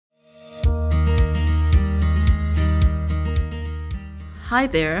Hi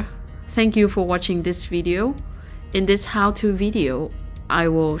there, thank you for watching this video. In this how-to video, I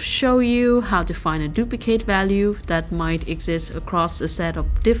will show you how to find a duplicate value that might exist across a set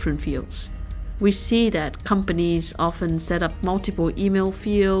of different fields. We see that companies often set up multiple email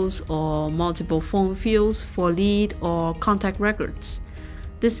fields or multiple phone fields for lead or contact records.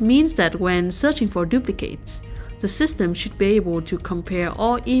 This means that when searching for duplicates, the system should be able to compare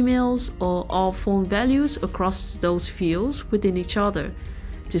all emails or all phone values across those fields within each other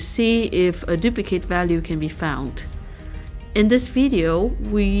to see if a duplicate value can be found. In this video,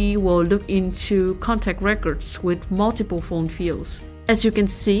 we will look into contact records with multiple phone fields. As you can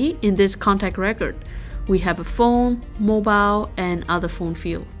see in this contact record, we have a phone, mobile, and other phone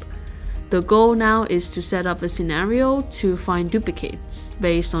field. The goal now is to set up a scenario to find duplicates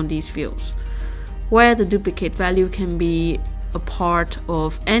based on these fields, where the duplicate value can be a part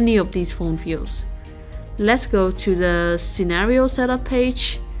of any of these phone fields. Let's go to the scenario setup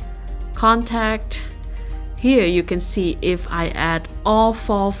page, contact. Here you can see if I add all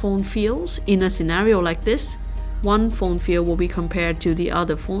 4 phone fields in a scenario like this, one phone field will be compared to the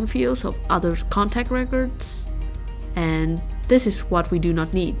other phone fields of other contact records, and this is what we do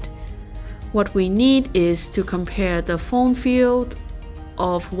not need. What we need is to compare the phone field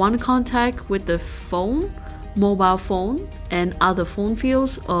of one contact with the phone, mobile phone, and other phone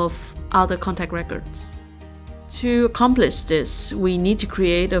fields of other contact records. To accomplish this, we need to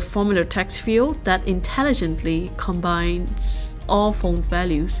create a formula text field that intelligently combines all phone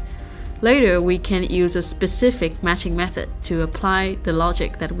values. Later, we can use a specific matching method to apply the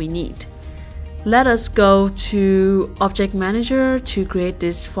logic that we need. Let us go to Object Manager to create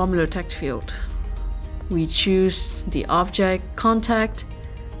this formula text field. We choose the object contact,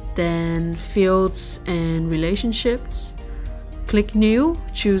 then fields and relationships. Click New,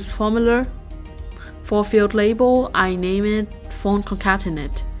 choose Formula. For field label, I name it phone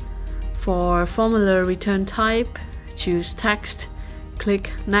concatenate. For formula return type, choose text.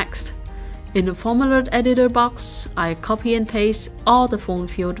 Click Next. In the formula editor box, I copy and paste all the phone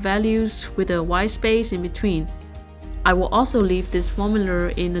field values with a white space in between. I will also leave this formula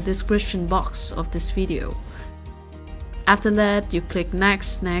in the description box of this video. After that, you click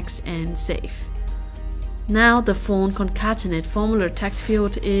Next, Next, and Save. Now the phone concatenate formula text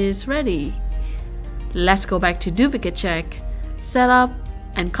field is ready. Let's go back to Duplicate Check, Setup,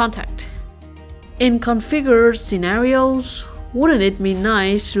 and Contact. In Configure Scenarios, wouldn't it be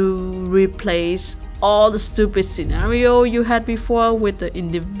nice to replace all the stupid scenario you had before with the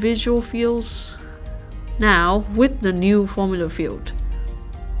individual fields? Now with the new formula field.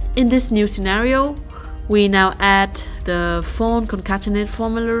 In this new scenario, we now add the phone concatenate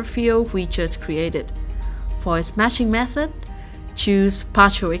formula field we just created. For its matching method, choose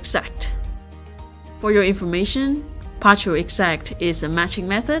partial exact. For your information, partial exact is a matching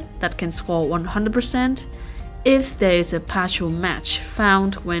method that can score 100% if there is a partial match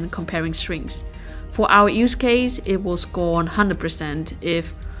found when comparing strings. For our use case, it will score 100%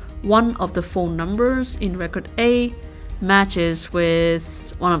 if one of the phone numbers in record A matches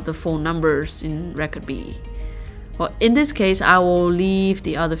with one of the phone numbers in record B. Well, in this case, I will leave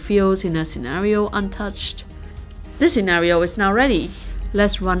the other fields in a scenario untouched. This scenario is now ready.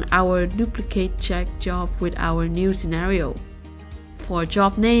 Let's run our duplicate check job with our new scenario. For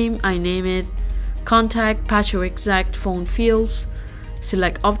job name, I name it Contact Partial Exact Phone Fields.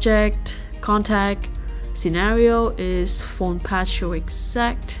 Select Object, Contact. Scenario is Phone Partial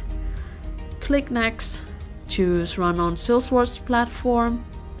Exact. Click Next. Choose Run on Salesforce platform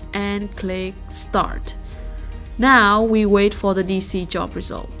and click Start. Now we wait for the DC job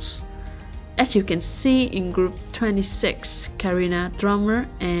results. As you can see in group 26, Karina Drummer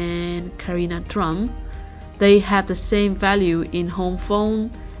and Karina Drum, they have the same value in home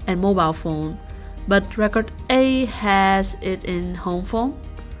phone and mobile phone, but record A has it in home phone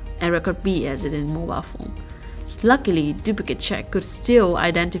and record B has it in mobile phone. Luckily, Duplicate Check could still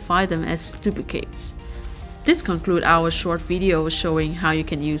identify them as duplicates. This concludes our short video showing how you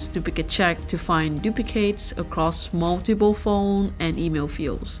can use Duplicate Check to find duplicates across multiple phone and email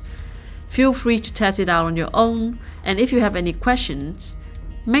fields. Feel free to test it out on your own, and if you have any questions,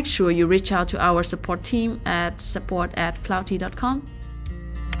 make sure you reach out to our support team at support@plauti.com.